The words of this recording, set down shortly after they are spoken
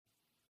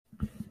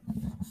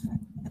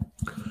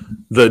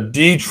The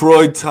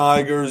Detroit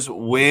Tigers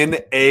win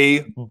a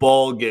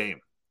ball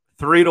game.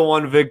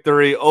 3-1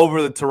 victory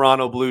over the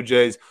Toronto Blue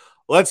Jays.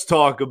 Let's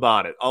talk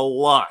about it. A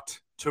lot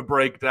to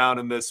break down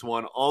in this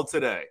one, all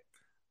today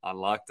on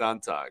Locked On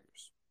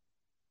Tigers.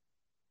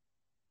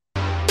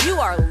 You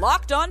are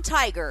Locked On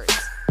Tigers,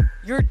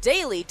 your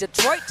daily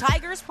Detroit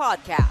Tigers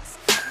podcast.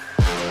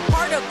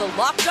 Part of the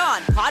Locked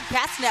On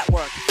Podcast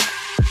Network,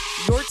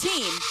 your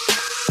team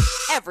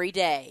every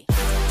day.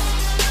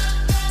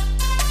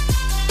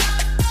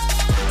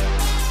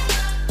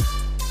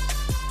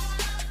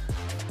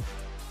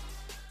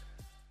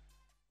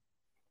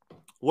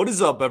 What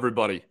is up,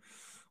 everybody?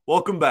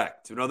 Welcome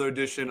back to another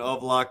edition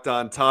of Locked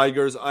On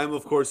Tigers. I'm,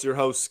 of course, your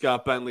host,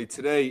 Scott Bentley.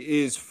 Today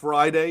is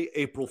Friday,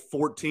 April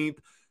 14th,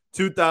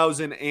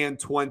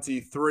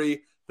 2023.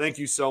 Thank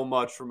you so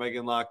much for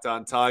making Locked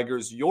On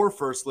Tigers your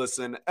first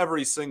listen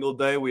every single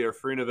day. We are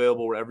free and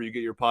available wherever you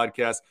get your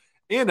podcasts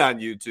and on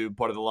YouTube,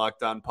 part of the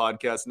Locked On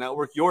Podcast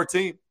Network, your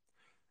team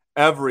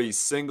every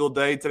single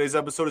day. Today's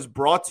episode is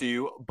brought to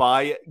you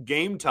by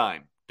Game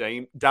Time.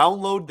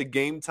 Download the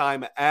Game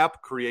Time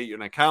app, create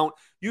an account,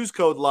 use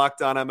code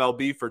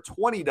LOCKEDONMLB for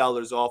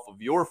 $20 off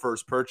of your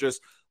first purchase.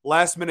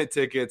 Last minute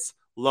tickets,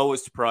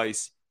 lowest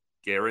price,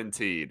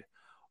 guaranteed.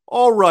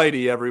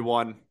 Alrighty,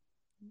 everyone.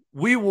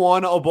 We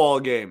won a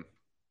ball game.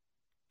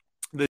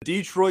 The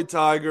Detroit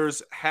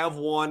Tigers have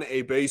won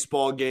a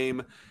baseball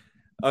game,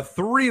 a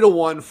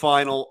 3-1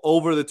 final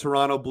over the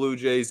Toronto Blue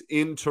Jays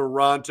in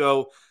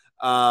Toronto.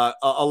 A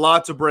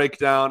lot to break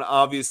down.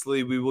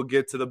 Obviously, we will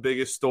get to the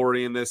biggest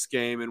story in this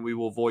game, and we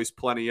will voice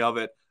plenty of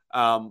it.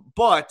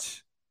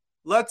 But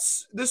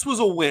this was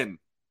a win,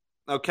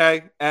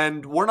 okay?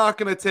 And we're not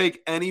going to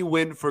take any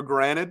win for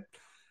granted.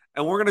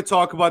 And we're going to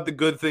talk about the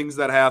good things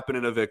that happen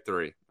in a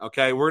victory,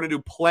 okay? We're going to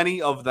do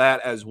plenty of that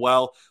as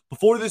well.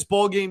 Before this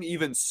ball game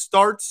even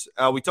starts,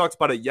 we talked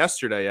about it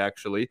yesterday,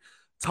 actually.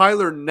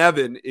 Tyler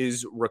Nevin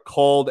is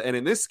recalled, and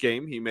in this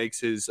game, he makes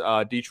his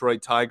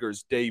Detroit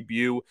Tigers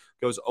debut,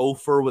 goes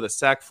 0-for with a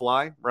sac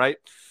fly, right?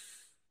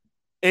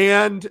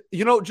 And,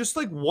 you know, just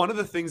like one of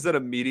the things that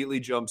immediately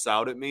jumps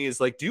out at me is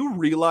like, do you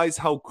realize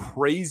how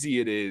crazy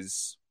it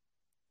is?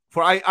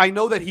 I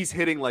know that he's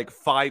hitting like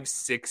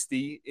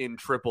 560 in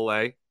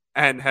AAA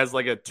and has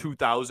like a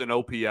 2,000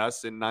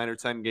 OPS in 9 or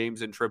 10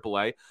 games in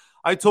AAA.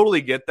 I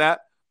totally get that.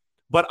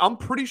 But I'm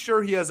pretty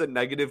sure he has a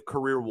negative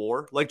career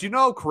WAR. Like, do you know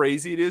how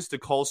crazy it is to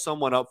call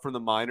someone up from the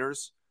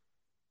minors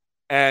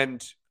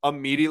and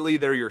immediately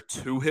they're your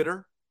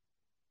two-hitter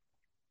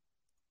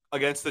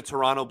against the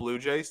Toronto Blue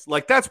Jays?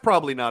 Like, that's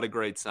probably not a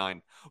great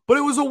sign. But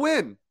it was a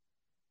win.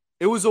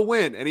 It was a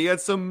win, and he had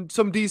some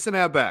decent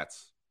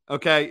at-bats.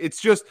 Okay? It's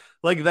just,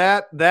 like,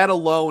 that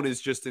alone is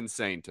just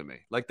insane to me.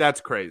 Like, that's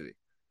crazy.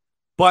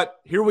 But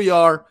here we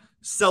are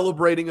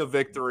celebrating a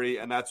victory,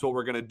 and that's what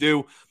we're going to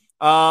do.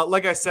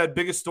 Like I said,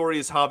 biggest story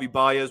is Javy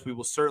Baez. We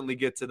will certainly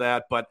get to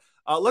that, but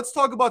let's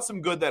talk about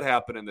some good that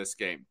happened in this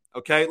game.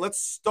 Okay, let's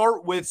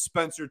start with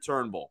Spencer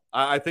Turnbull.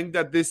 I think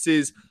that this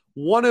is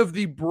one of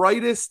the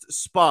brightest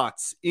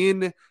spots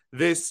in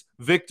this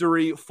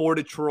victory for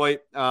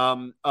Detroit.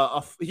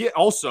 He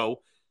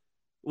also,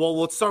 well,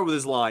 let's start with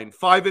his line.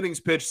 5 innings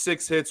pitched,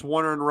 6 hits,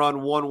 1 earned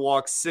run, 1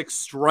 walk, 6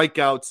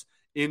 strikeouts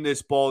in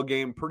this ball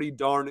game. Pretty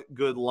darn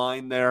good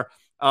line there.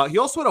 He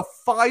also had a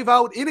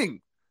 5-out inning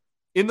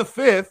in the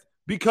 5th,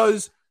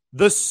 because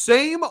the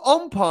same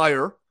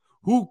umpire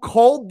who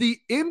called the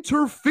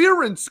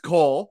interference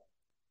call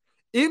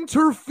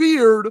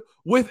interfered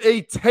with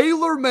a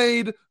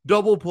tailor-made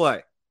double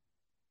play.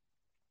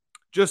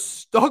 Just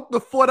stuck the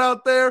foot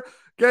out there,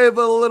 gave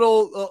a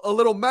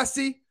little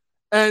messy,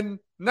 and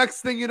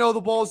next thing you know,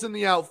 the ball's in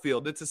the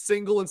outfield. It's a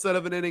single instead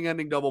of an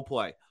inning-ending double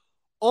play.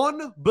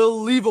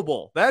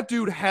 Unbelievable. That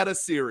dude had a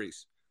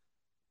series.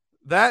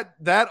 That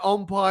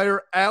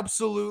umpire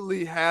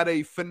absolutely had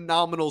a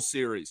phenomenal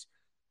series.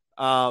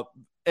 Golly,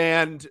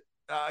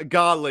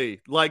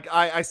 like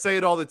I say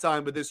it all the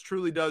time, but this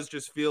truly does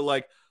just feel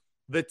like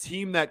the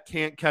team that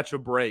can't catch a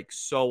break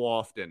so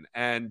often.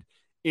 And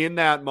in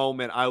that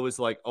moment, I was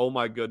like, oh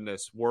my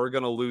goodness, we're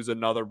going to lose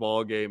another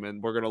ball game,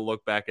 and we're going to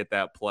look back at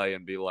that play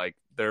and be like,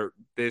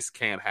 this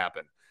can't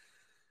happen.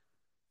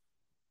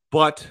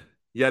 But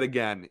yet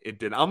again, it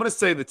did. I'm going to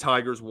say the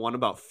Tigers won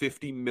about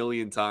 50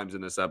 million times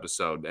in this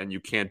episode, and you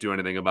can't do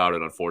anything about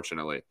it,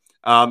 unfortunately.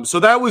 So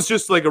that was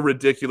just like a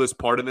ridiculous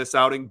part in this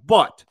outing,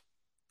 but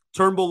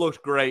Turnbull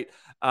looked great.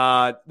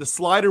 The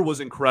slider was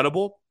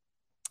incredible.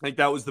 I think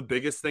that was the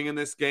biggest thing in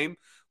this game,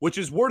 which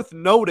is worth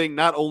noting,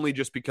 not only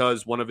just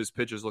because one of his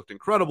pitches looked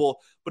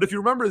incredible, but if you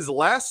remember his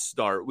last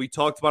start, we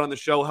talked about on the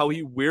show how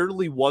he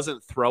weirdly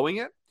wasn't throwing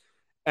it.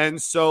 And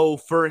so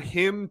for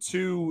him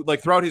to,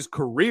 like, throughout his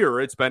career,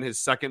 it's been his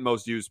second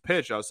most used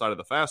pitch outside of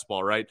the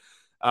fastball, right?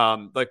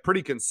 Like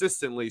pretty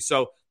consistently.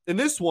 So in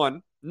this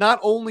one,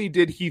 not only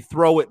did he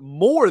throw it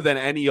more than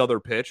any other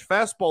pitch,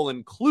 fastball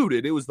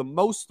included, it was the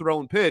most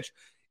thrown pitch.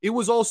 It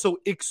was also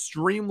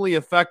extremely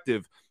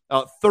effective.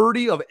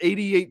 30 of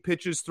 88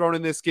 pitches thrown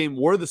in this game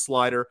were the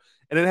slider,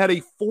 and it had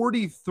a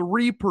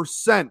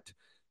 43%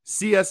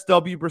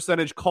 CSW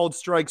percentage, called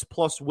strikes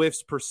plus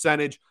whiffs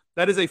percentage.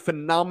 That is a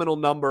phenomenal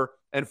number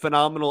and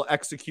phenomenal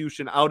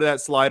execution out of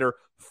that slider.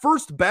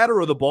 First batter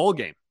of the ball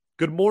game.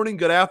 Good morning,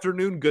 good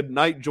afternoon, good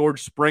night,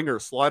 George Springer.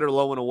 Slider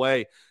low and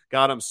away.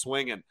 Got him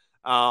swinging.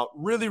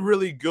 Really,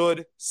 really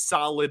good,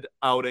 solid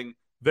outing.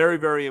 Very,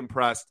 very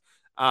impressed.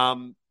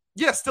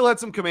 Still had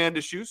some command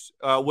issues,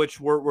 which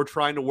we're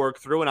trying to work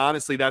through. And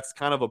honestly, that's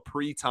kind of a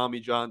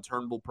pre-Tommy John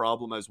Turnbull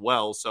problem as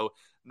well. So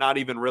not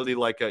even really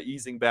like a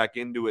easing back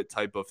into it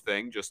type of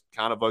thing. Just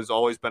kind of has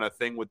always been a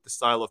thing with the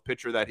style of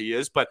pitcher that he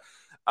is. But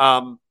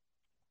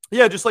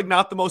just like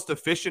not the most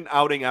efficient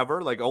outing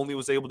ever. Like only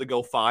was able to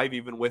go 5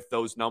 even with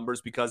those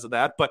numbers because of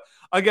that. But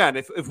again,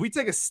 if we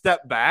take a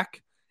step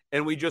back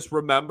and we just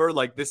remember,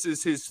 like, this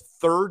is his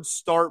third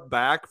start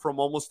back from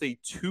almost a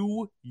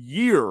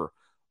 2-year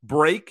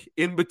break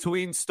in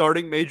between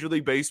starting Major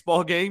League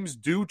Baseball games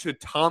due to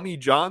Tommy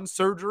John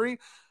surgery,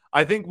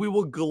 I think we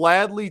will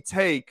gladly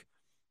take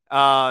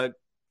not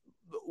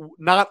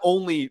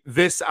only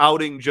this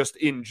outing just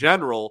in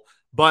general,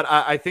 but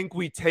I think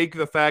we take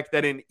the fact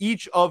that in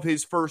each of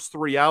his first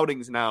 3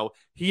 outings now,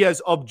 he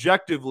has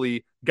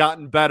objectively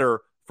gotten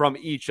better from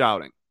each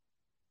outing,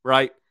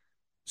 right?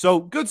 So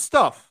good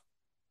stuff.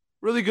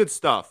 Really good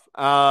stuff.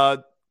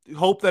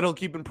 Hope that he'll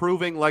keep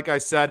improving. Like I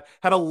said,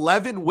 had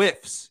 11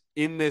 whiffs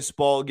in this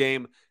ball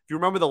game. If you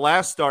remember the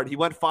last start, he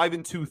went 5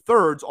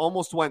 2/3,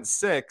 almost went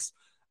 6,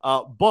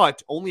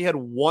 but only had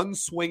 1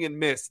 swing and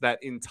miss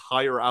that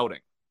entire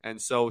outing. And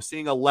so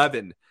seeing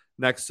 11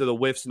 next to the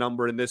whiffs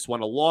number in this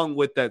one, along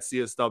with that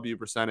CSW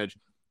percentage,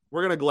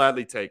 we're going to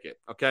gladly take it.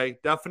 Okay.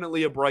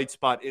 Definitely a bright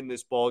spot in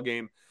this ball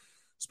game.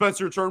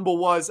 Spencer Turnbull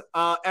was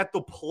at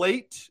the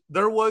plate.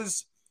 There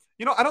was,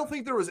 I don't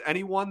think there was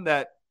anyone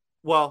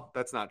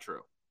that's not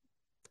true.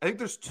 I think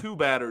there's 2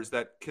 batters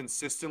that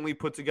consistently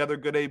put together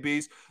good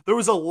ABs. There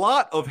was a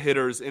lot of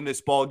hitters in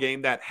this ball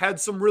game that had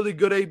some really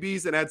good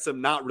ABs and had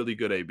some not really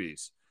good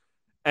ABs.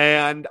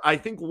 And I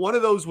think one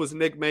of those was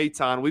Nick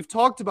Maton. We've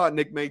talked about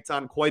Nick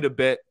Maton quite a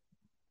bit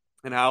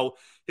and how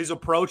his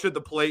approach at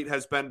the plate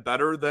has been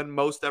better than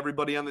most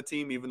everybody on the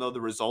team, even though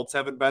the results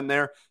haven't been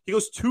there. He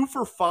goes 2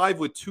 for 5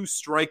 with 2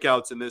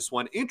 strikeouts in this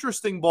one.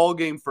 Interesting ball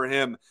game for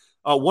him.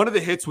 One of the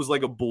hits was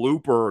like a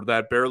blooper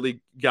that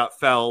barely got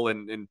fell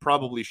and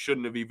probably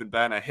shouldn't have even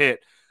been a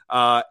hit.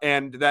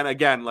 And then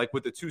again, like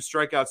with the 2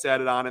 strikeouts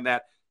added on in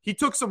that, he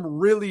took some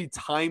really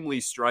timely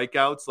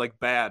strikeouts, like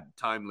bad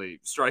timely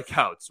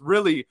strikeouts.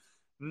 Really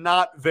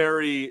not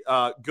very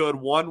good.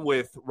 One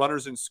with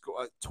runners in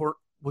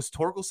was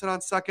Torkelson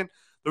on second?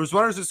 There was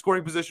runners in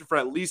scoring position for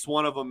at least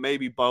one of them,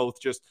 maybe both.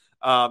 Just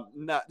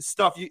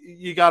stuff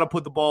you got to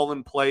put the ball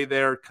in play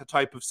there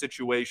type of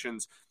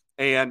situations.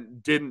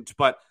 And didn't,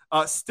 but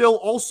still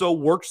also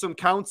worked some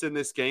counts in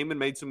this game and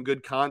made some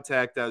good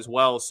contact as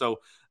well. So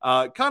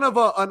kind of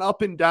an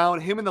up and down.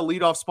 Him in the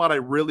leadoff spot I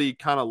really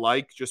kind of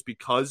like just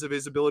because of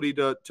his ability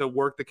to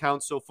work the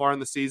counts so far in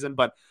the season,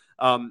 but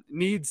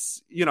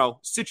needs,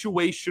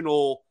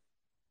 situational.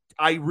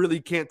 I really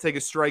can't take a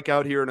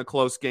strikeout here in a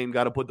close game.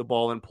 Got to put the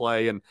ball in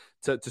play, and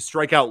to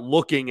strike out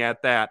looking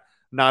at that,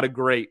 not a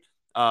great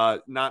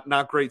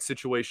not great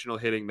situational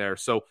hitting there.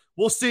 So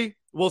we'll see.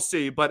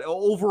 But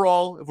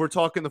overall, if we're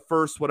talking the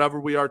first, whatever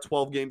we are,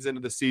 12 games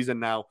into the season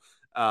now,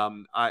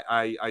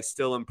 I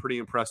still am pretty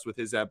impressed with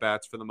his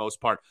at-bats for the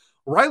most part.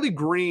 Riley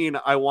Green,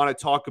 I want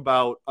to talk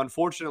about,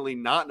 unfortunately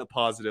not in a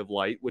positive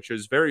light, which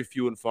is very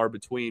few and far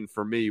between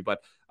for me, but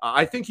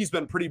I think he's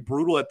been pretty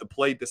brutal at the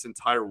plate this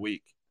entire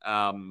week.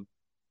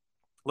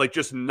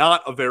 Just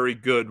not a very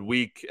good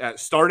week at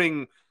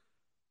starting.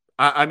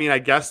 I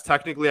guess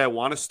technically I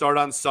want to start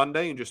on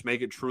Sunday and just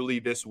make it truly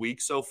this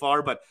week so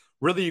far, but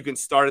really you can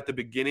start at the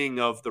beginning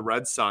of the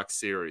Red Sox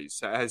series.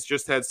 Has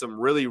just had some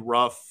really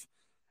rough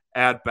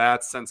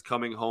at-bats since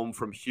coming home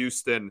from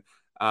Houston.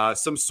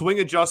 Some swing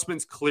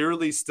adjustments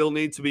clearly still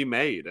need to be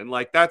made, and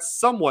that's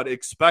somewhat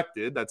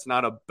expected. That's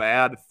not a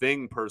bad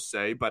thing per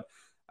se, but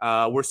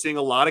we're seeing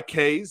a lot of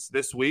Ks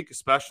this week,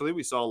 especially.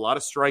 We saw a lot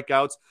of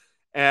strikeouts,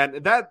 and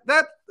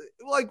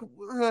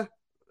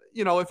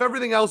if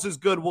everything else is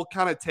good, we'll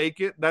kind of take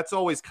it. That's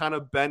always kind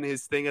of been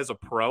his thing as a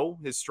pro.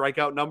 His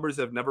strikeout numbers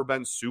have never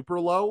been super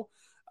low.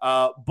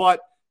 But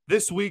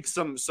this week,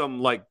 some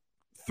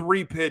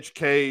 3-pitch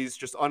Ks,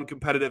 just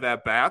uncompetitive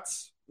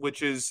at-bats,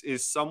 which is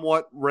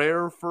somewhat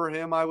rare for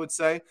him, I would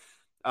say.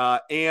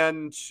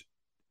 And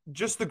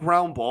just the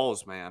ground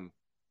balls, man.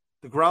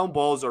 The ground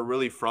balls are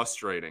really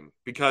frustrating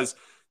because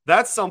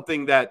that's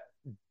something that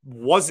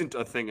wasn't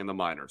a thing in the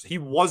minors. He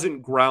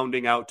wasn't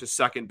grounding out to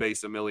second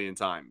base a million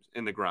times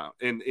in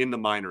the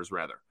minors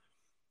rather.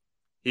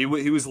 He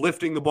was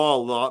lifting the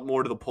ball a lot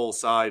more to the pull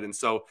side, and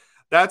so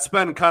that's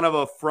been kind of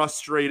a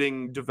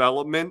frustrating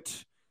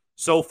development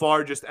so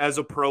far just as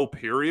a pro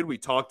period. We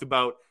talked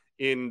about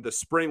in the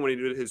spring when he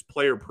did his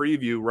player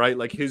preview, right?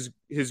 Like his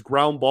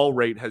ground ball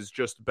rate has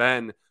just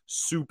been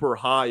super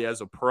high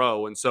as a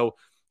pro, and so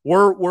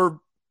we're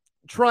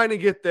trying to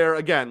get there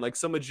again. Like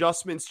some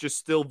adjustments just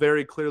still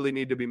very clearly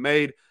need to be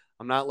made.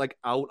 I'm not like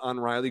out on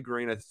Riley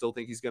Green. I still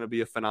think he's going to be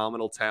a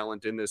phenomenal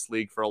talent in this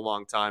league for a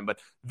long time. But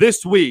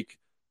this week,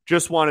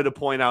 just wanted to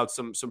point out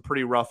some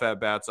pretty rough at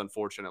bats,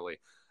 unfortunately.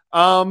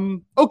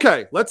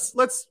 Okay,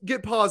 let's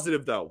get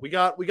positive though. We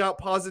got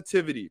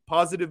positivity,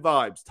 positive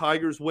vibes.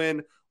 Tigers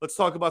win. Let's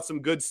talk about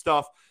some good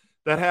stuff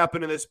that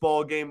happened in this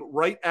ball game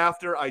right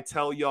after I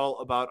tell y'all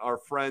about our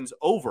friends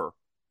over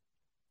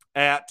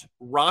at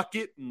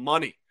Rocket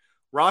Money.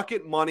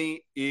 Rocket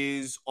Money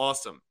is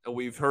awesome. And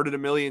we've heard it a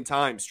million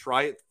times.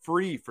 Try it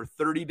free for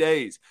 30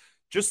 days.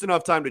 Just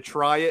enough time to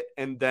try it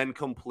and then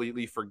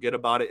completely forget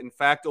about it. In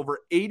fact, over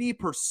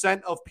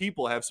 80% of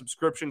people have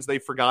subscriptions they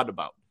forgot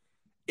about.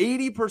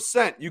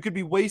 80%. You could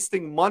be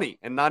wasting money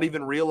and not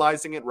even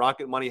realizing it.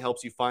 Rocket Money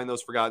helps you find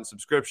those forgotten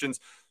subscriptions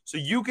so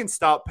you can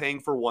stop paying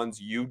for ones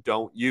you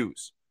don't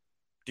use.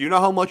 Do you know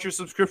how much your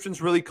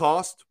subscriptions really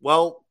cost?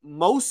 Well,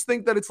 most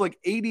think that it's like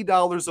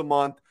 $80 a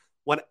month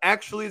when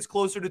actually it's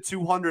closer to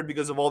 $200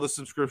 because of all the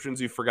subscriptions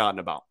you've forgotten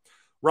about.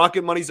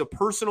 Rocket Money is a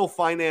personal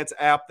finance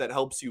app that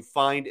helps you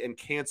find and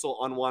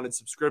cancel unwanted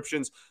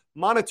subscriptions,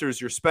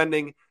 monitors your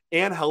spending,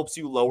 and helps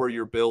you lower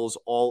your bills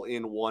all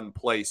in one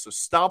place. So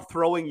stop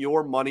throwing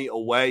your money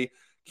away,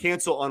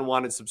 cancel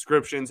unwanted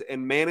subscriptions,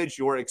 and manage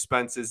your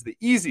expenses the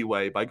easy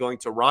way by going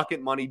to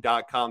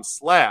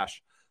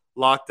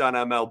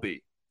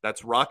rocketmoney.com/LockedOnMLB.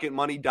 That's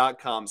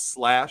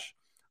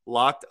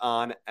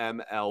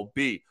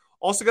rocketmoney.com/LockedOnMLB.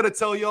 Also got to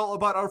tell y'all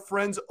about our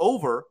friends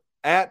over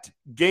at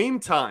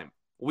Game Time.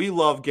 We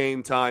love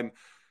Game Time.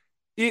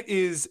 It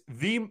is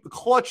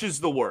clutch is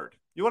the word.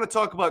 You want to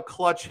talk about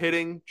clutch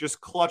hitting, just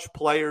clutch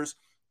players.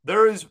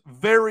 There is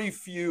very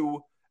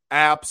few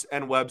apps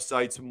and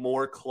websites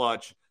more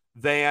clutch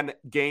than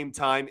Game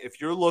Time.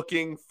 If you're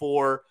looking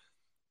for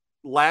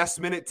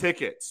last-minute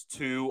tickets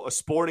to a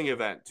sporting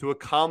event, to a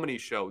comedy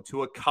show,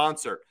 to a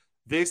concert,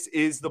 this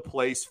is the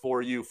place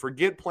for you.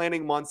 Forget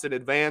planning months in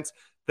advance.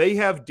 They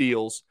have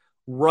deals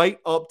right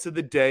up to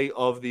the day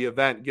of the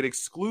event. Get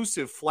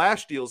exclusive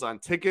flash deals on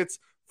tickets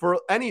for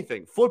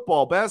anything: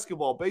 football,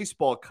 basketball,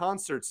 baseball,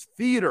 concerts,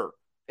 theater,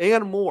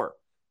 and more.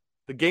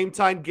 The Game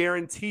Time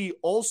guarantee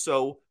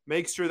also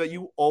makes sure that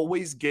you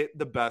always get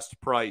the best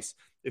price.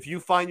 If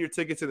you find your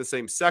tickets in the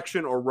same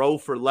section or row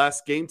for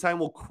less, Game Time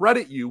will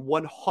credit you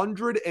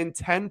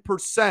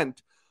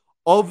 110%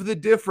 of the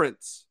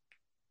difference.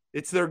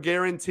 It's their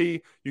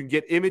guarantee. You can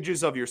get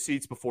images of your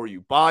seats before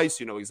you buy, so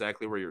you know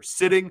exactly where you're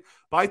sitting.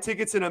 Buy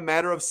tickets in a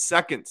matter of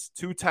seconds.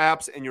 2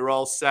 taps and you're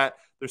all set.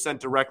 They're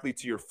sent directly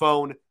to your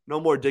phone. No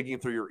more digging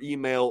through your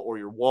email or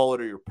your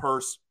wallet or your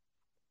purse.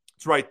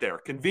 It's right there.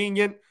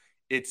 Convenient.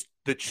 It's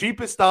the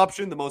cheapest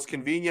option, the most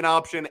convenient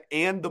option,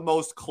 and the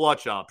most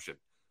clutch option.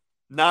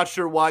 Not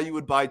sure why you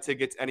would buy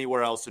tickets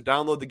anywhere else. So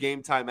download the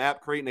Game Time app,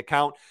 create an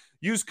account,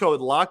 use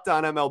code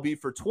LOCKEDONMLB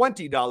for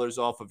 $20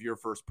 off of your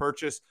first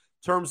purchase.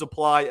 Terms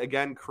apply.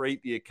 Again,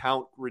 create the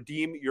account,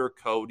 redeem your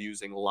code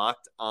using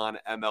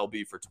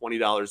LOCKEDONMLB for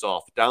 $20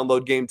 off.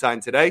 Download Game Time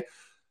today.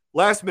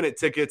 Last minute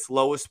tickets,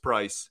 lowest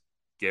price,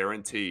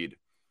 guaranteed.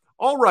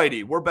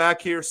 Alrighty, we're back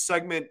here.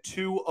 Segment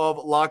 2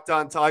 of Locked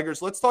On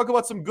Tigers. Let's talk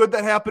about some good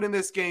that happened in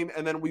this game,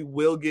 and then we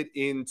will get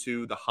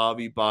into the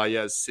Javy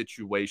Baez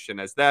situation,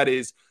 as that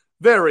is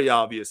very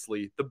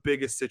obviously the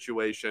biggest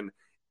situation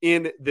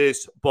in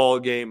this ball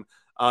game,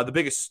 the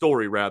biggest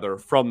story, rather,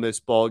 from this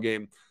ball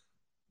game.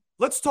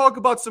 Let's talk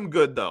about some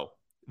good, though.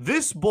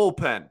 This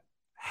bullpen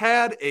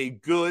had a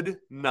good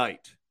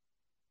night.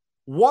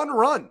 1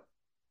 run.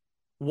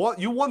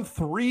 You won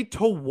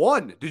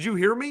 3-1. Did you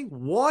hear me?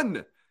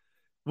 1.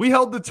 We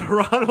held the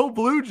Toronto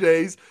Blue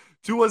Jays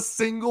to a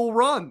single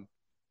run.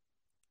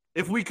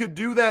 If we could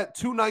do that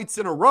 2 nights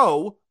in a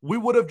row, we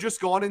would have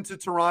just gone into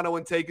Toronto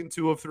and taken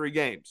 2 of 3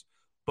 games.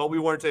 But we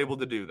weren't able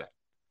to do that.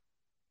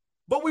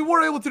 But we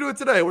were able to do it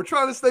today. We're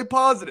trying to stay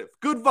positive.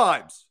 Good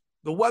vibes.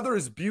 The weather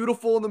is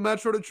beautiful in the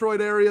Metro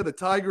Detroit area. The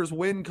Tigers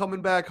win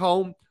coming back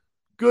home.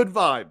 Good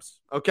vibes,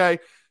 okay?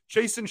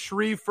 Chasen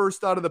Shreve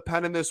first out of the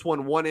pen in this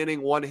one. 1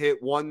 inning, 1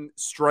 hit, 1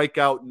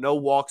 strikeout, no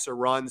walks or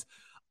runs.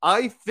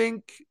 I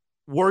think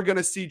we're going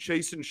to see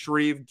Chasen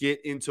Shreve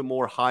get into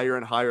more higher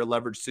and higher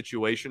leverage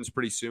situations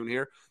pretty soon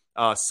here.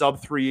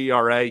 Sub-3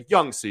 ERA,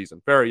 young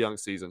season, very young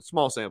season,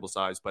 small sample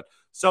size, but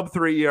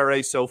sub-3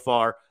 ERA so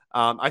far.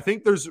 I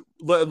think there's,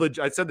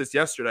 I said this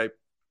yesterday,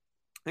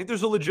 I think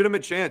there's a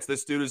legitimate chance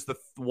this dude is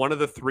one of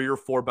the 3 or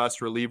 4 best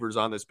relievers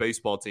on this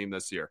baseball team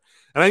this year.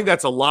 And I think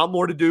that's a lot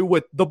more to do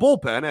with the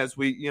bullpen, as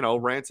we,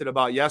 ranted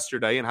about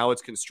yesterday and how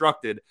it's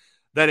constructed,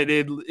 than it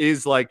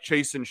is like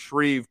Chasen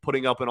Shreve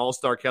putting up an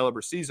all-star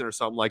caliber season or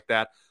something like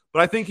that.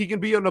 But I think he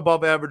can be an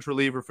above-average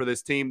reliever for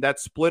this team. That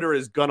splitter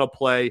is going to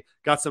play.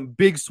 Got some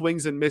big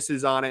swings and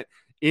misses on it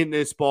in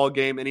this ball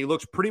game, and he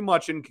looks pretty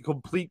much in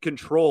complete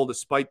control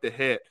despite the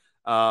hit.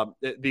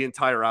 The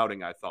entire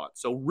outing, I thought.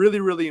 So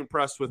really, really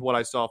impressed with what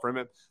I saw from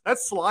him. That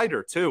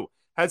slider, too,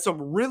 had some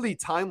really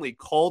timely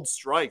called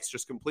strikes,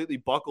 just completely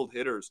buckled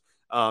hitters,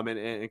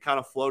 and kind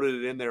of floated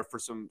it in there for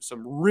some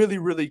really,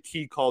 really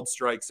key called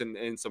strikes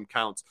and some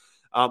counts.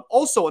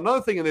 Also,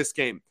 another thing in this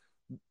game,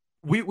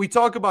 we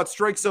talk about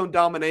strike zone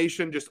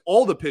domination. Just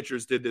all the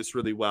pitchers did this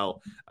really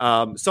well.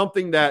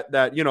 Something that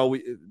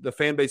the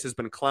fan base has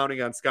been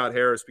clowning on Scott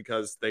Harris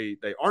because they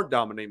aren't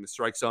dominating the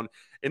strike zone.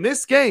 In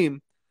this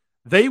game,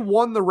 they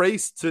won the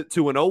race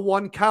to an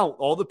 0-1 count.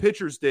 All the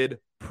pitchers did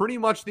pretty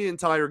much the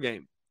entire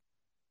game.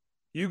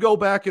 You go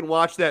back and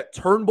watch that.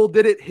 Turnbull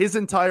did it his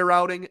entire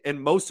outing, and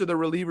most of the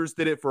relievers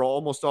did it for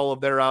almost all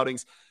of their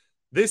outings.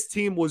 This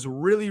team was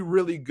really,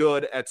 really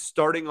good at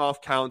starting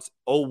off counts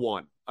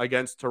 0-1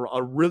 against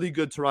a really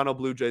good Toronto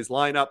Blue Jays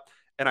lineup,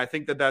 and I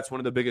think that that's one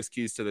of the biggest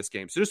keys to this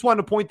game. So just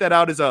wanted to point that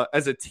out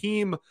as a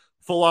team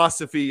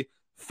philosophy.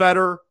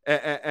 Fetter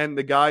and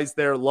the guys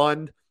there,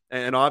 Lund,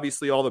 and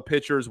obviously all the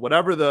pitchers,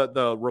 whatever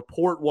the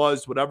report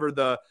was, whatever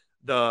the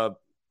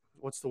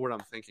what's the word I'm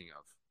thinking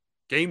of?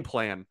 Game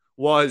plan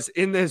was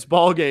in this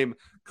ball game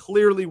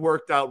clearly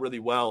worked out really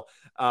well.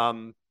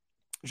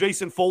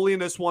 Jason Foley in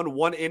this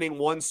one inning,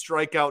 1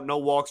 strikeout, no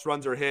walks,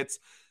 runs, or hits.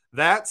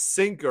 That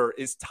sinker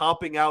is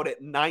topping out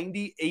at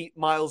 98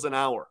 miles an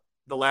hour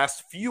the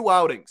last few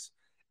outings,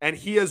 and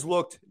he has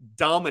looked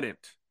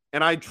dominant.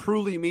 And I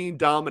truly mean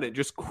dominant,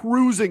 just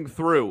cruising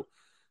through.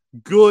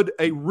 Good,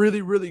 a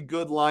really, really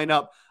good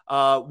lineup.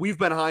 We've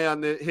been high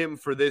on him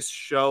for this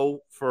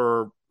show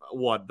for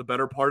the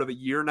better part of a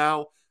year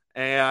now.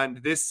 And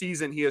this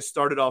season, he has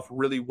started off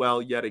really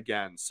well yet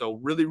again. So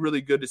really,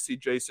 really good to see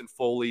Jason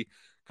Foley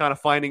kind of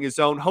finding his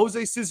own.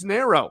 Jose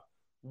Cisnero,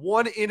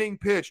 1 inning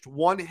pitched,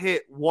 1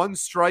 hit, 1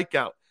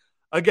 strikeout.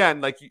 Again,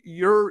 like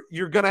you're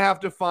going to have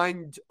to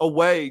find a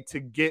way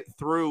to get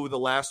through the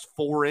last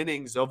 4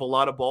 innings of a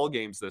lot of ball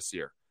games this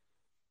year.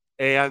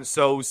 And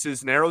so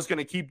Cisnero's going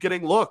to keep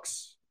getting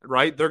looks,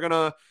 right? They're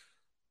going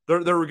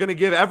to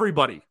give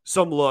everybody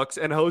some looks,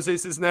 and Jose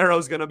Cisnero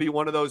is going to be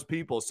one of those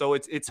people. So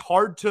it's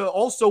hard to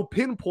also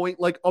pinpoint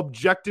like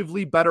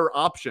objectively better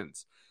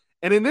options.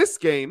 And in this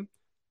game,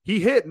 he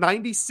hit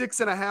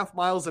 96.5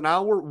 miles an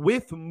hour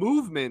with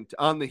movement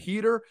on the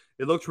heater.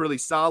 It looked really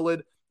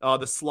solid.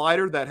 The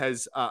slider that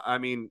has,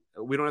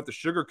 we don't have to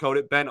sugarcoat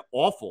it, been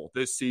awful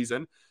this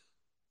season,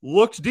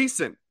 looked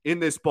decent in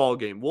this ball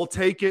game. We'll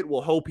take it.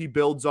 We'll hope he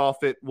builds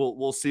off it.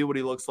 We'll see what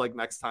he looks like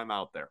next time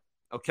out there.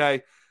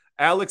 Okay.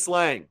 Alex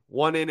Lang,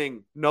 1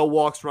 inning, no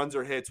walks, runs,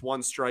 or hits,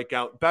 1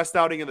 strikeout. Best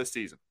outing of the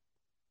season.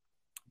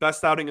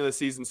 Best outing of the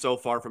season so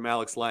far from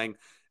Alex Lang.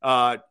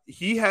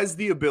 He has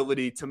the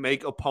ability to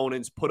make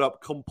opponents put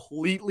up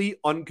completely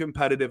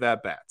uncompetitive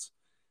at-bats.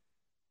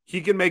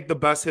 He can make the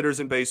best hitters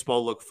in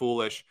baseball look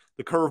foolish.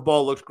 The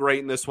curveball looked great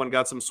in this one,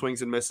 got some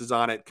swings and misses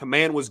on it.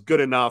 Command was good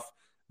enough.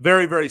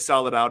 Very, very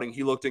solid outing.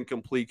 He looked in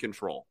complete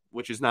control,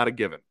 which is not a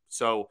given.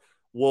 So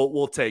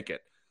we'll take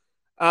it.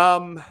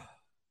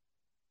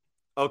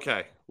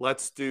 Okay,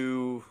 let's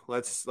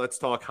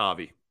talk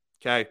Javy.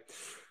 Okay.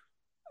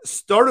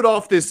 Started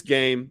off this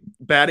game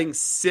batting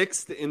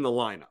 6th in the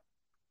lineup.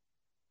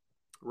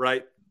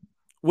 Right?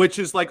 Which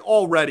is like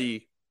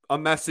already a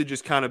message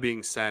is kind of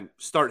being sent.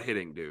 Start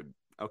hitting, dude.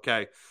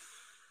 Okay.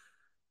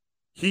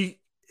 He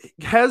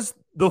has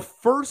the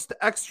first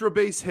extra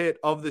base hit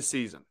of the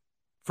season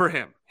for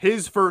him.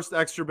 His first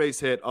extra base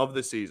hit of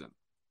the season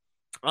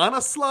on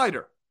a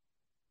slider.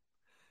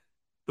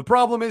 The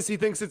problem is he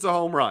thinks it's a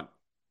home run.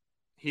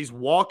 He's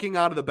walking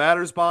out of the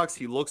batter's box.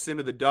 He looks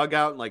into the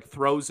dugout and like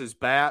throws his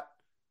bat.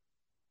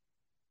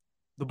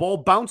 The ball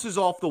bounces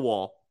off the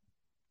wall.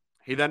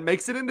 He then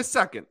makes it into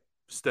second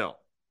still.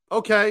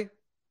 Okay.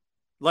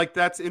 Like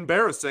that's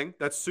embarrassing.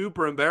 That's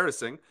super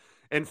embarrassing.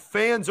 And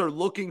fans are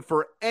looking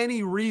for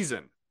any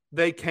reason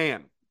they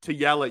can to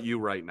yell at you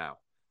right now.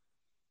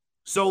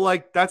 So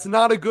like that's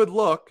not a good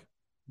look,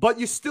 but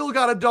you still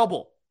got a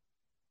double.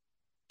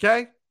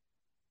 Okay.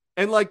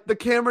 And like the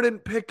camera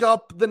didn't pick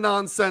up the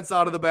nonsense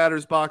out of the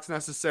batter's box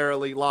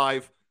necessarily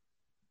live.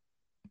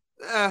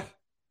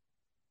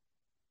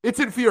 It's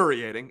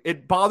infuriating.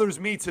 It bothers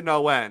me to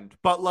no end.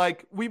 But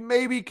like we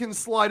maybe can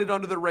slide it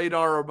under the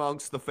radar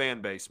amongst the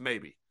fan base.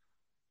 Maybe.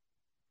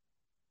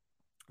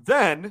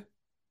 Then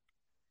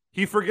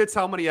he forgets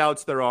how many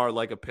outs there are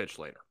like a pitch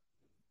later.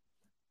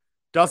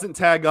 Doesn't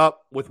tag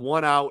up with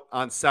 1 out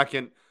on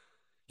second.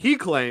 He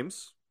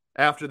claims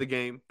after the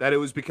game that it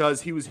was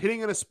because he was hitting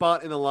in a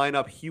spot in the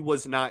lineup he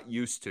was not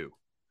used to.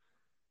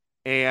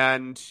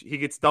 And he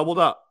gets doubled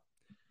up.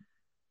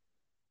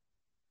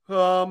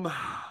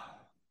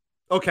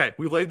 Okay,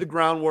 we laid the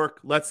groundwork.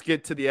 Let's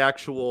get to the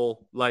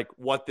actual, like,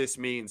 what this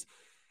means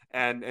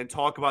and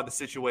talk about the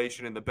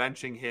situation and the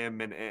benching him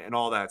and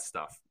all that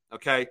stuff.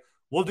 Okay,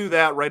 we'll do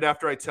that right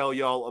after I tell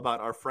y'all about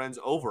our friends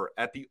over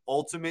at the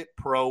Ultimate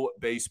Pro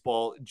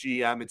Baseball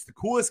GM. It's the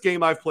coolest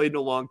game I've played in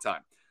a long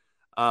time.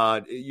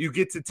 You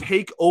get to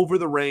take over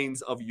the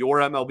reins of your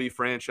MLB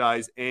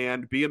franchise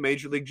and be a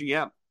Major League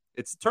GM.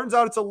 It turns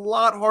out it's a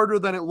lot harder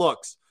than it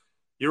looks.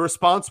 You're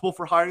responsible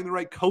for hiring the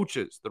right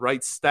coaches, the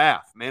right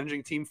staff,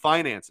 managing team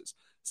finances,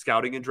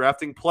 scouting and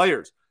drafting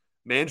players,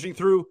 managing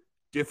through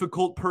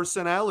difficult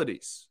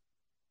personalities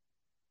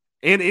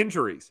and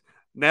injuries,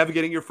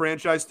 navigating your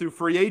franchise through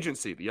free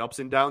agency, the ups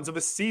and downs of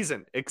a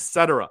season,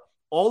 etc.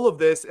 All of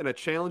this in a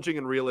challenging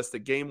and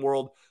realistic game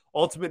world.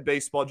 Ultimate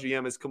Baseball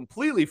GM is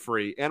completely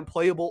free and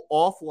playable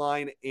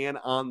offline and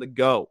on the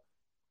go.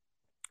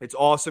 It's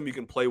awesome. You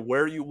can play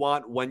where you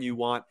want, when you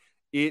want.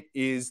 It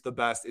is the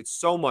best. It's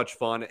so much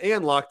fun.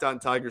 And Locked On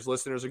Tigers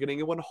listeners are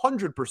getting a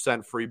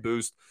 100% free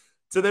boost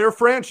to their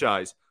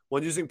franchise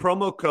when using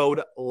promo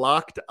code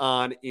Locked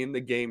On in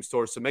the game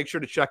store. So make sure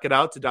to check it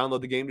out. To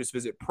download the game, just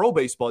visit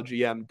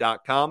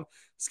probaseballgm.com,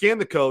 scan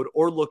the code,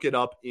 or look it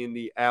up in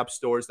the app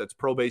stores. That's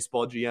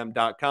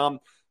probaseballgm.com.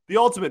 The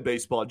Ultimate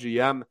Baseball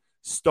GM.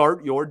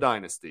 Start your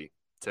dynasty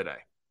today.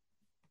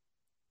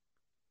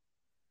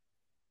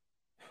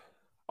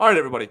 All right,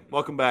 everybody.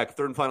 Welcome back.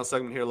 Third and final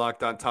segment here,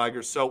 Locked On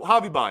Tigers. So,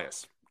 Javy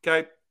Baez,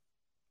 okay?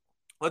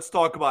 Let's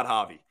talk about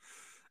Javy.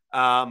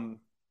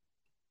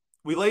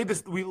 We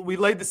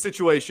laid the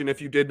situation.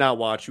 If you did not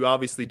watch, you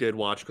obviously did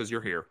watch because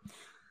you're here.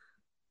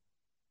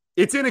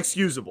 It's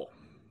inexcusable.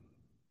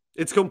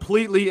 It's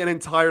completely and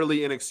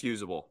entirely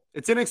inexcusable.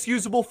 It's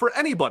inexcusable for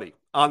anybody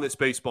on this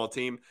baseball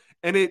team,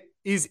 and it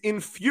is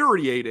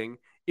infuriating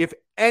if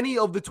any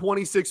of the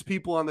 26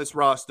 people on this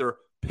roster,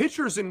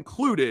 pitchers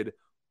included,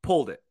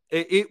 pulled it.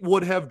 It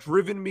would have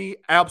driven me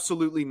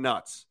absolutely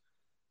nuts.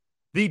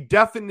 The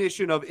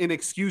definition of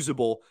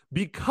inexcusable,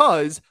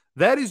 because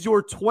that is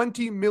your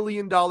 $20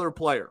 million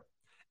player.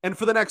 And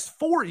for the next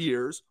 4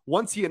 years,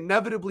 once he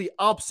inevitably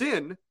opts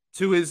in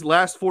to his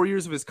last 4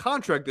 years of his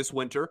contract this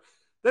winter,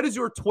 that is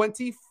your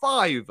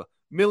 $25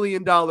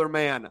 million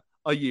man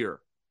a year.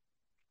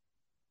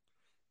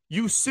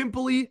 You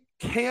simply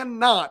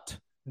cannot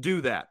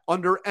do that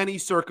under any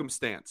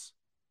circumstance.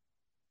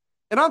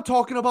 And I'm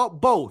talking about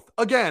both.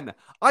 Again,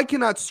 I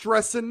cannot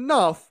stress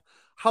enough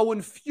how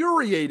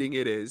infuriating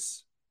it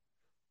is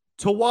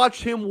to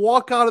watch him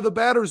walk out of the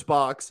batter's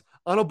box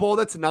on a ball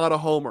that's not a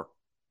homer.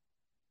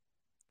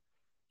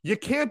 You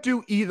can't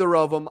do either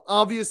of them.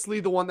 Obviously,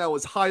 the one that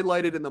was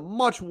highlighted in the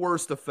much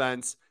worst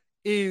offense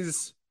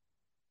is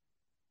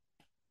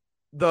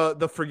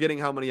the forgetting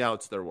how many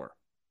outs there were.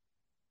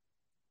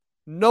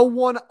 No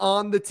one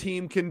on the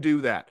team can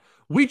do that.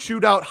 We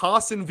chewed out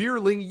Haas and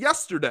Vierling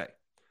yesterday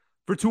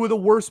for two of the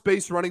worst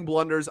base running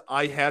blunders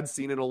I had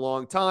seen in a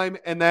long time.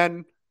 And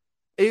then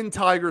in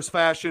Tigers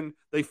fashion,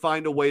 they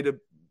find a way to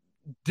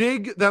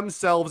dig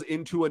themselves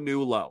into a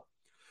new low.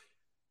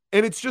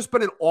 And it's just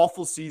been an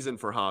awful season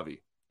for Javy.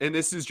 And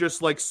this is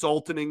just like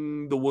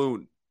salting the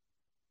wound.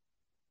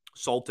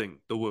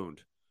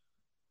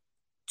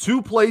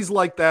 Two plays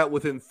like that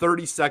within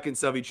 30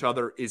 seconds of each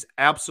other is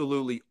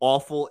absolutely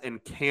awful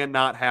and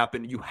cannot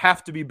happen. You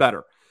have to be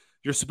better.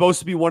 You're supposed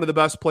to be one of the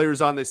best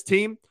players on this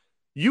team.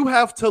 You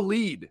have to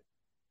lead.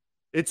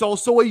 It's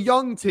also a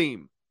young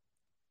team.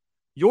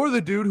 You're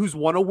the dude who's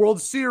won a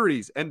World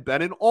Series and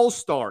been an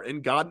All-Star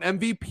and gotten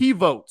MVP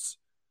votes.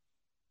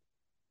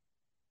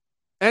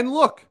 And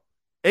look,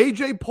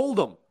 AJ pulled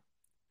him.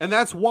 And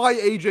that's why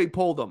AJ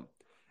pulled him.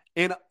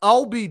 And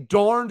I'll be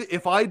darned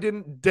if I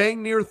didn't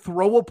dang near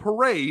throw a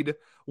parade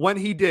when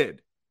he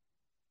did.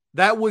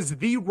 That was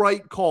the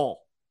right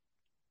call.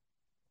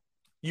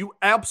 You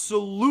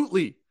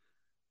absolutely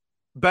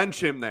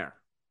bench him there.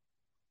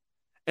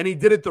 And he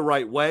did it the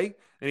right way.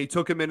 And he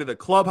took him into the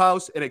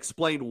clubhouse and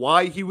explained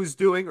why he was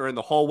doing, or in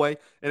the hallway,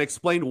 and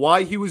explained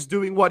why he was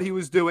doing what he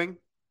was doing.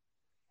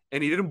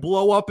 And he didn't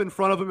blow up in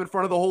front of him, in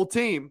front of the whole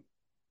team.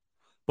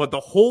 But the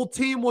whole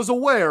team was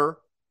aware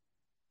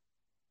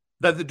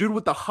that the dude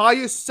with the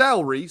highest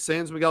salary,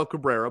 sans Miguel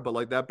Cabrera, but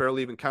like that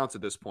barely even counts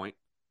at this point,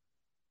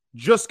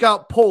 just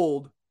got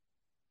pulled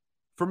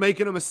for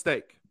making a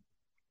mistake.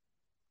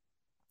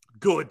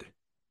 Good.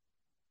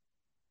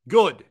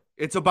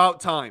 It's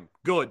about time.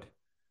 Good.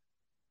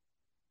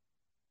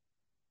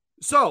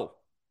 So,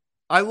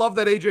 I love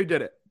that AJ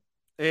did it.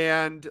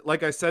 And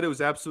like I said, it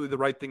was absolutely the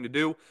right thing to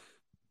do.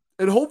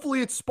 And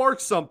hopefully it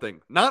sparks something,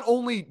 not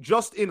only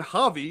just in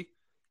Javy,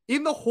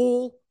 in the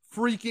whole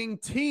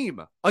freaking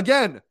team.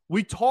 Again,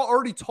 we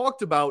already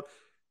talked about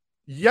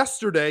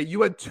yesterday,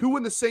 you had two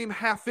in the same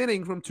half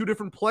inning from two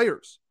different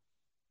players.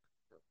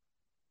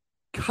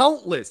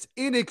 Countless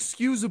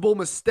inexcusable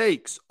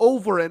mistakes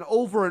over and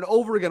over and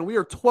over again. We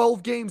are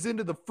 12 games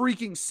into the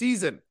freaking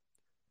season.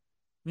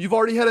 You've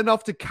already had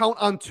enough to count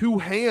on two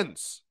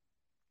hands.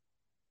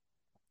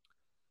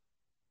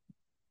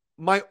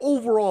 My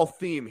overall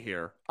theme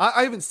here,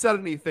 I haven't said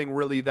anything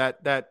really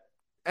that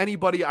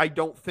anybody I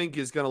don't think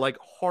is going to like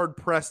hard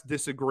press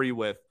disagree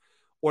with,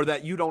 or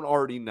that you don't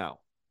already know.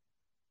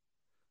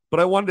 But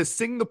I wanted to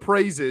sing the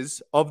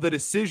praises of the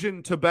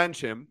decision to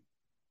bench him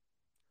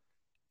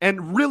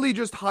and really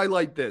just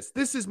highlight this.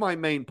 This is my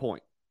main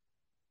point.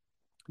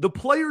 The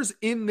players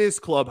in this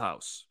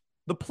clubhouse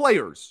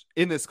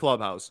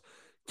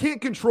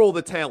can't control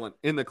the talent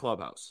in the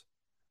clubhouse.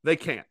 They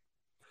can't.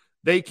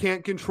 They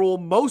can't control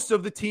most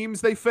of the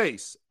teams they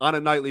face on a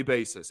nightly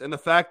basis, and the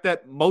fact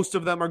that most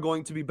of them are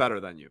going to be better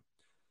than you.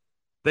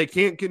 They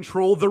can't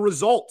control the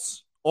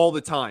results all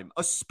the time,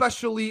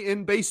 especially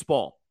in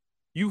baseball.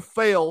 You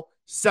fail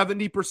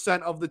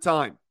 70% of the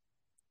time.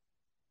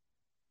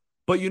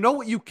 But you know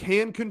what you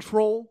can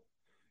control?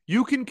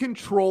 You can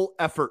control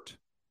effort.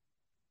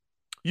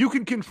 You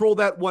can control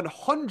that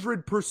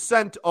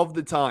 100% of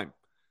the time.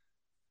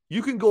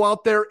 You can go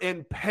out there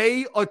and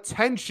pay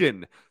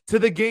attention to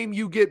the game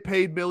you get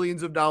paid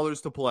millions of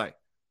dollars to play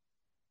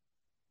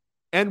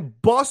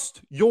and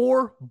bust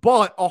your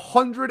butt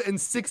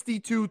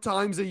 162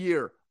 times a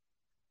year.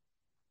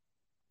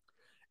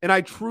 And I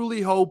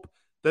truly hope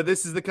that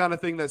this is the kind of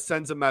thing that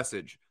sends a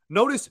message.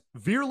 Notice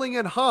Vierling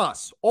and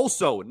Haas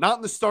also not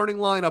in the starting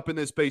lineup in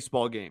this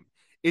baseball game.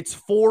 It's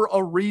for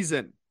a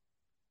reason.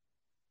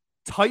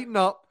 Tighten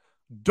up.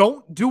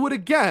 Don't do it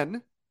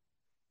again.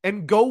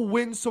 And go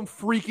win some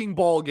freaking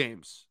ball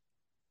games.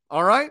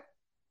 All right?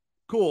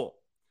 Cool.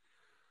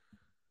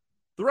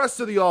 The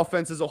rest of the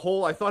offense as a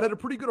whole, I thought had a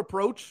pretty good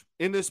approach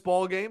in this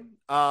ball game.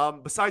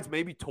 Besides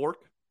maybe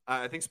Torque.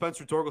 I think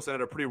Spencer Torkelson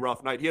had a pretty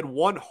rough night. He had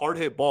one hard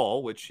hit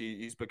ball, which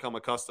he's become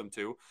accustomed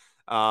to.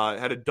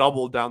 Had a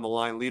double down the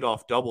line,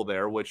 leadoff double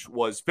there, which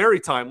was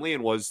very timely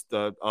and was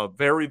a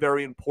very,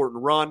 very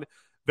important run.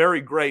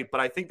 Very great,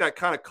 but I think that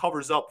kind of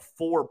covers up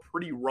 4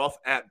 pretty rough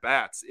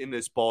at-bats in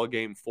this ball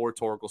game for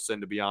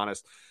Torkelson, to be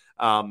honest.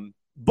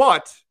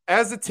 But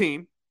as a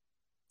team,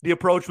 the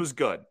approach was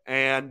good.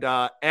 And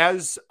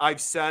as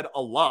I've said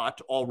a lot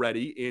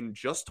already in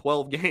just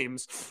 12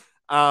 games,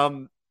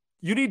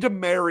 you need to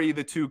marry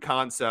the two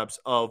concepts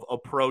of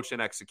approach and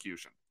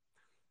execution.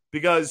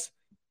 Because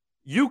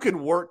you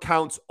can work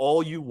counts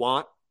all you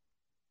want,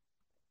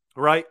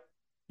 right?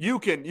 You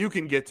can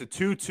get to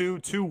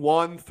 2-2,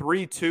 2-1,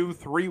 3-2,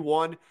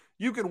 3-1.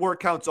 You can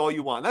work counts all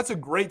you want. That's a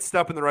great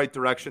step in the right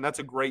direction. That's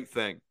a great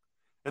thing.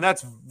 And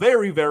that's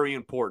very, very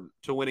important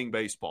to winning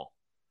baseball.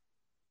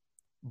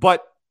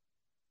 But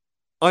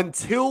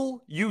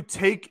until you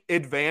take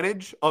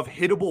advantage of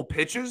hittable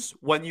pitches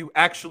when you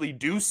actually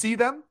do see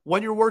them,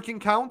 when you're working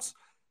counts,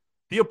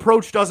 the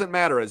approach doesn't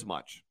matter as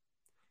much.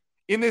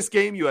 In this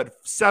game, you had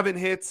 7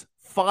 hits,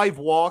 5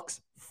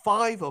 walks.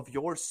 5 of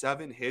your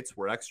 7 hits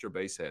were extra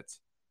base hits.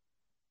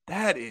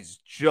 That is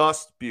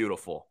just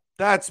beautiful.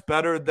 That's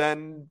better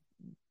than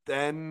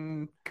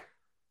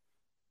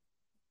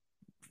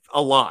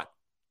a lot.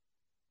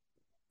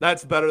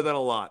 That's better than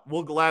a lot.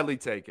 We'll gladly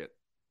take it.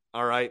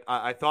 All right.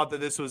 I thought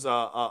that this was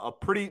a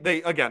pretty.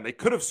 They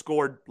could have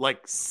scored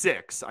like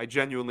 6. I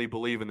genuinely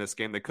believe in this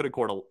game. They could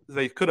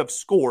have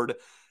scored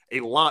a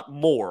lot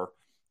more.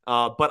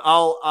 But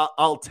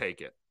I'll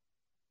take it.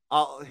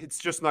 It's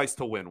just nice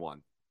to win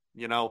one.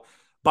 You know,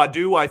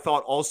 Badu, I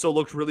thought also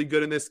looked really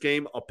good in this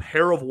game. A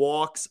pair of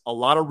walks, a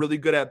lot of really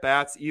good at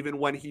bats, even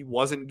when he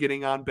wasn't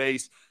getting on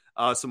base.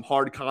 Some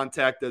hard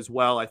contact as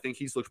well. I think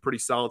he's looked pretty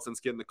solid since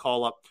getting the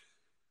call up.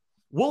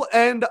 We'll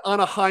end on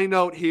a high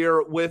note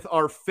here with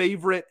our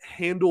favorite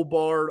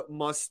handlebar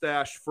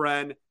mustache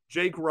friend.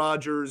 Jake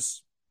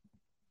Rogers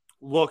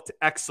looked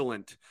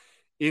excellent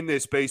in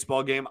this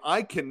baseball game.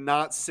 I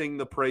cannot sing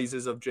the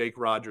praises of Jake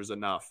Rogers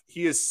enough.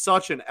 He is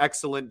such an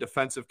excellent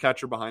defensive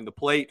catcher behind the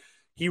plate.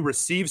 He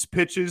receives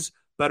pitches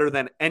better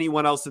than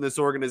anyone else in this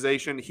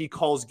organization. He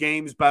calls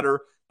games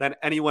better than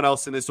anyone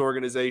else in this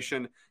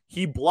organization.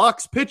 He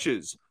blocks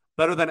pitches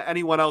better than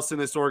anyone else in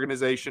this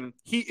organization.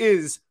 He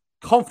is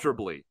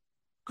comfortably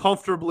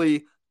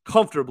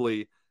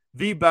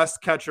the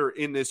best catcher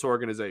in this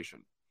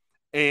organization.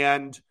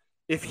 And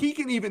if he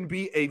can even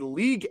be a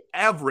league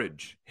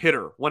average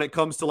hitter when it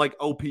comes to like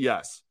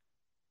OPS,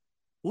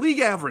 league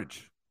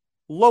average,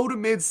 low to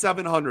mid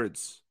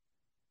 700s,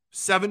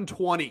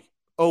 720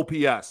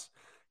 OPS,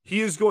 he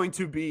is going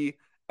to be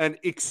an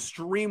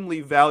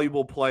extremely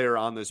valuable player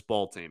on this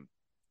ball team.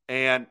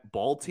 And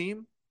ball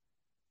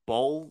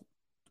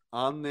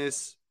on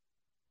this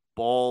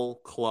ball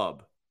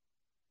club.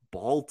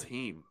 Ball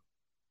team.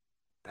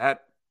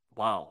 That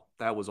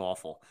was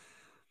awful.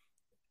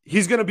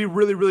 He's going to be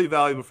really, really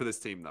valuable for this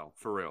team, though,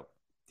 for real.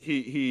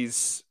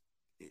 He's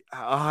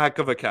a heck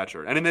of a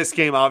catcher. And in this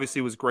game,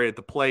 obviously, was great at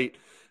the plate.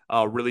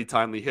 Really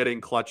timely hitting,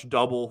 clutch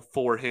double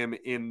for him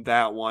in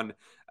that one.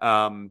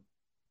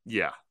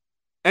 Yeah.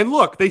 And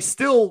look, they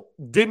still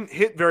didn't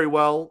hit very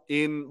well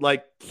in,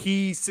 like,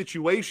 key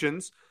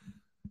situations.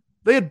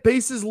 They had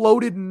bases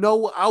loaded,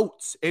 no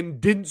outs, and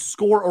didn't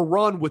score a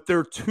run with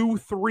their 2,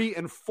 3,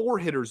 and 4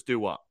 hitters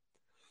due up.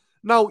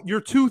 Now,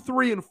 your 2,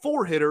 3, and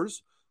 4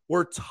 hitters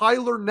were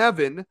Tyler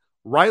Nevin,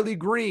 Riley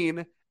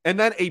Green, and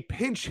then a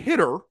pinch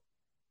hitter.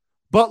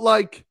 But,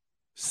 like,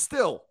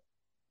 still,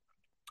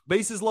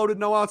 bases loaded,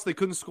 no outs, they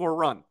couldn't score a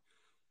run.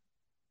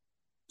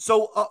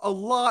 So, a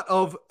lot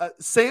of,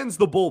 sans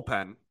the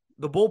bullpen.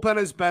 The bullpen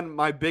has been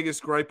my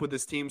biggest gripe with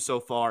this team so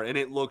far, and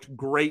it looked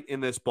great in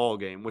this ball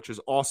game, which is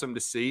awesome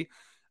to see.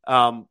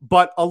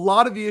 But a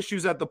lot of the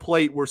issues at the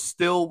plate, we're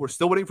still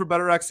waiting for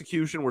better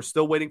execution. We're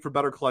still waiting for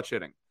better clutch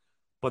hitting.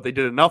 But they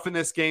did enough in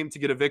this game to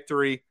get a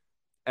victory,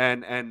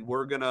 and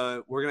we're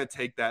gonna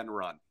take that and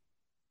run.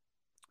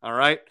 All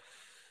right.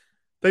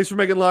 Thanks for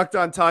making Locked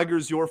On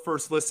Tigers your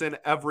first listen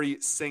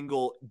every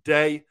single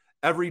day.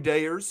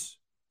 Everydayers,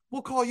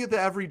 we'll call you the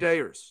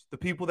everydayers, the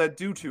people that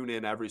do tune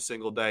in every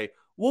single day.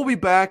 We'll be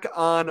back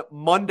on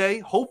Monday,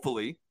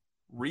 hopefully,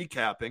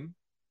 recapping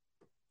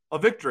a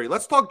victory.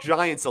 Let's talk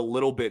Giants a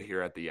little bit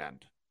here at the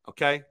end,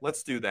 okay?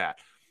 Let's do that.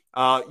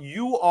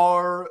 You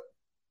are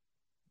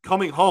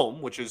coming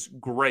home, which is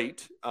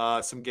great.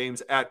 Some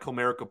games at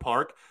Comerica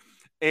Park.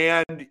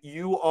 And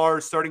you are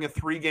starting a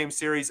 3-game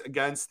series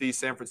against the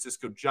San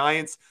Francisco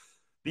Giants.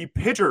 The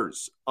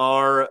pitchers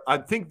are, I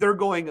think they're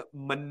going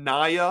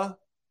Manaea,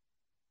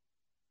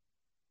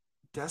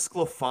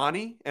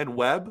 Desclafani, and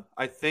Webb,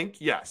 I think.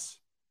 Yes.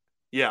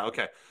 Yeah,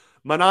 okay.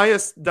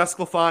 Manaea,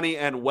 Desclafani,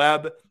 and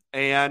Webb.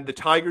 And the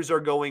Tigers are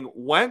going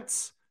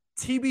Wentz,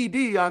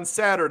 TBD on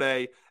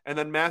Saturday, and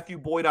then Matthew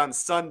Boyd on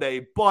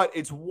Sunday. But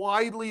it's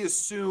widely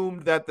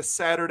assumed that the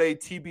Saturday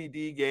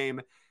TBD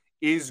game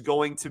is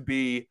going to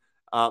be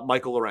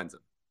Michael Lorenzen.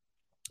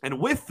 And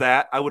with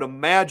that, I would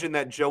imagine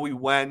that Joey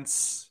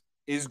Wentz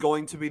is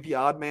going to be the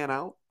odd man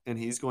out, and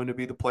he's going to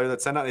be the player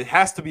that's sent out. It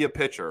has to be a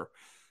pitcher,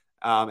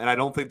 and I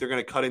don't think they're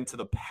going to cut into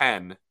the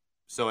pen.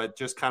 So it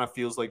just kind of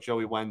feels like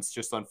Joey Wentz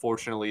just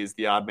unfortunately is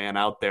the odd man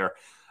out there.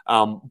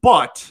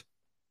 But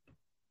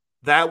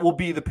that will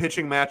be the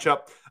pitching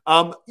matchup.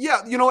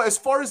 As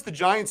far as the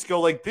Giants go,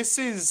 like this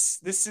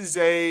is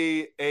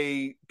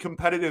a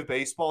competitive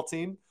baseball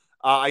team.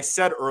 I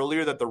said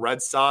earlier that the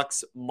Red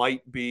Sox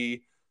might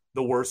be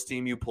the worst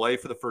team you play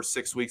for the first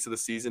 6 weeks of the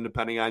season,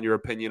 depending on your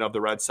opinion of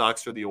the Red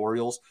Sox or the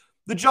Orioles.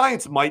 The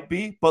Giants might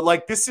be, but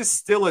like this is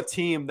still a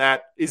team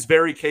that is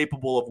very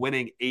capable of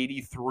winning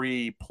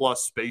 83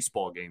 plus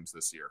baseball games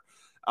this year.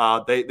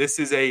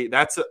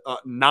 That's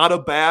not a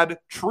bad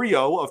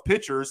trio of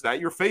pitchers that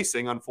you're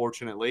facing,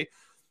 unfortunately.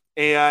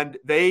 And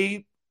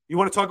you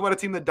want to talk about a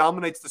team that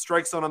dominates the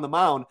strike zone on the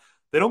mound.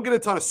 They don't get a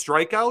ton of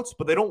strikeouts,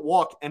 but they don't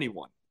walk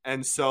anyone.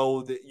 And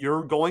so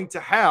you're going to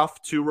have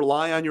to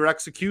rely on your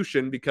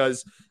execution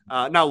because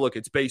now look,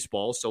 it's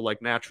baseball. So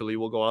like naturally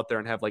we'll go out there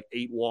and have like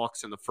 8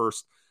 walks in the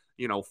first,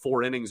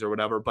 4 innings or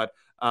whatever. But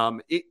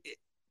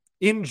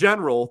in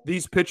general,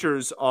 these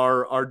pitchers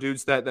are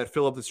dudes that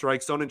fill up the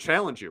strike zone and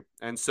challenge you.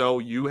 And so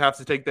you have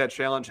to take that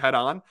challenge head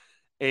on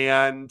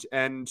and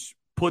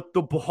put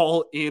the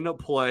ball in a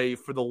play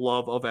for the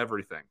love of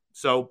everything.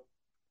 So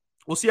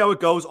we'll see how it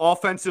goes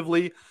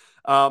offensively.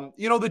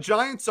 The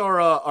Giants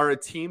are a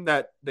team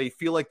that they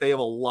feel like they have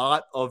a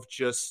lot of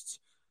just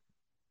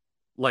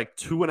like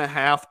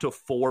 2.5 to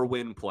 4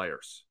 win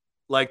players.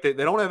 Like they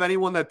don't have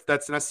anyone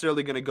that's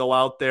necessarily going to go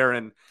out there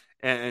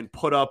and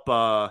put up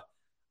a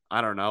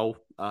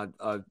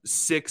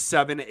 6,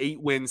 7,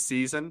 8 win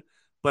season.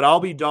 But I'll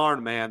be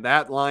darned, man,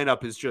 that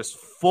lineup is just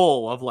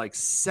full of like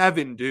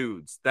 7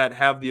 dudes that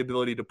have the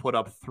ability to put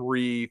up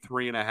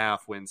 3.5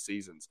 win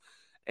seasons.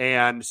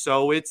 And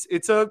so it's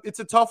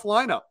a tough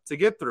lineup to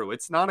get through.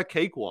 It's not a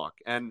cakewalk.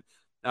 And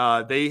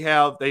they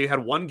had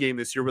one game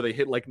this year where they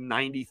hit like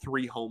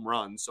 93 home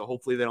runs. So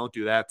hopefully they don't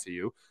do that to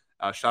you.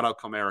 Shout out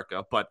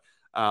Comerica. But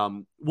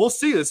we'll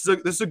see. This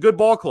is a good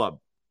ball club.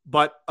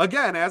 But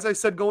again, as I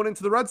said, going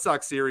into the Red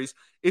Sox series,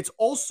 it's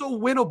also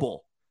winnable.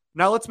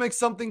 Now let's make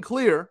something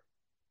clear.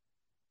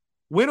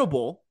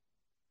 Winnable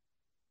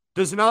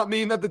does not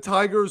mean that the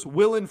Tigers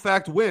will in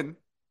fact win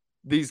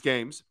these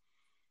games.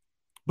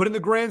 But in the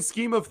grand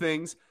scheme of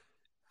things,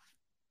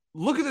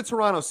 look at the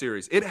Toronto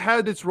series. It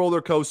had its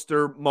roller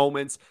coaster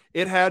moments.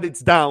 It had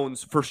its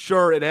downs for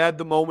sure. It had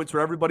the moments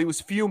where everybody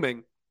was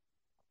fuming.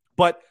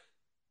 But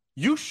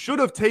you should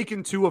have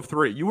taken 2 of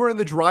 3. You were in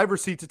the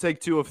driver's seat to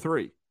take 2 of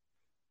 3.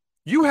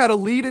 You had a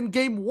lead in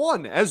game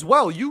 1 as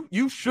well.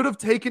 You should have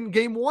taken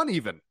game 1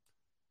 even.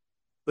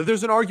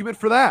 There's an argument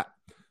for that.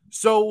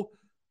 So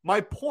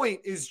my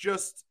point is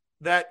just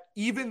that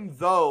even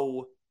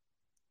though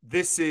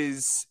this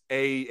is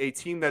a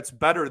team that's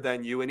better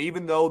than you, and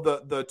even though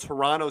the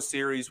Toronto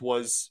series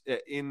was,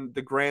 in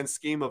the grand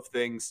scheme of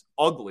things,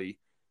 ugly,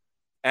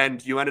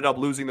 and you ended up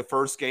losing the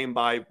first game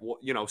by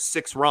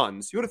 6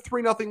 runs, you had a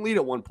 3-0 lead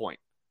at one point.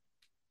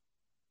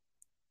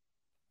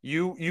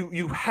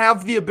 You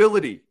have the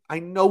ability. I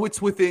know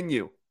it's within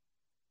you.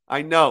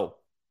 I know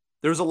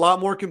there's a lot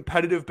more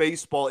competitive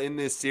baseball in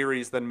this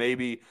series than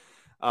maybe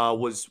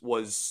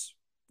was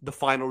the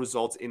final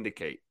results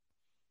indicate.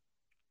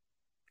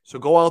 So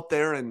go out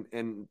there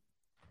and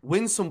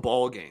win some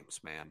ball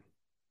games, man.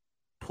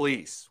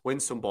 Please win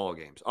some ball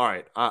games. All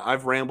right,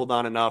 I've rambled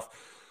on enough.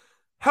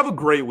 Have a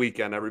great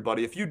weekend,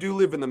 everybody. If you do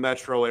live in the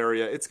metro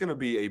area, it's going to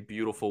be a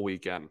beautiful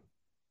weekend.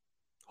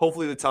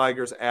 Hopefully the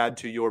Tigers add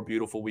to your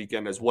beautiful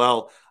weekend as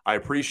well. I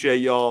appreciate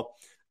y'all.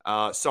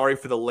 Sorry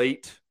for the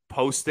late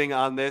posting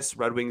on this.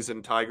 Red Wings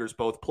and Tigers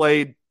both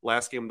played.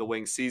 Last game of the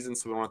Wings season,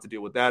 so we don't have to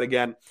deal with that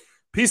again.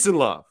 Peace and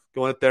love.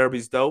 Going to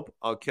therapy's dope.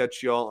 I'll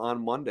catch y'all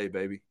on Monday,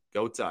 baby.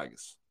 Go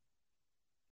Tigers.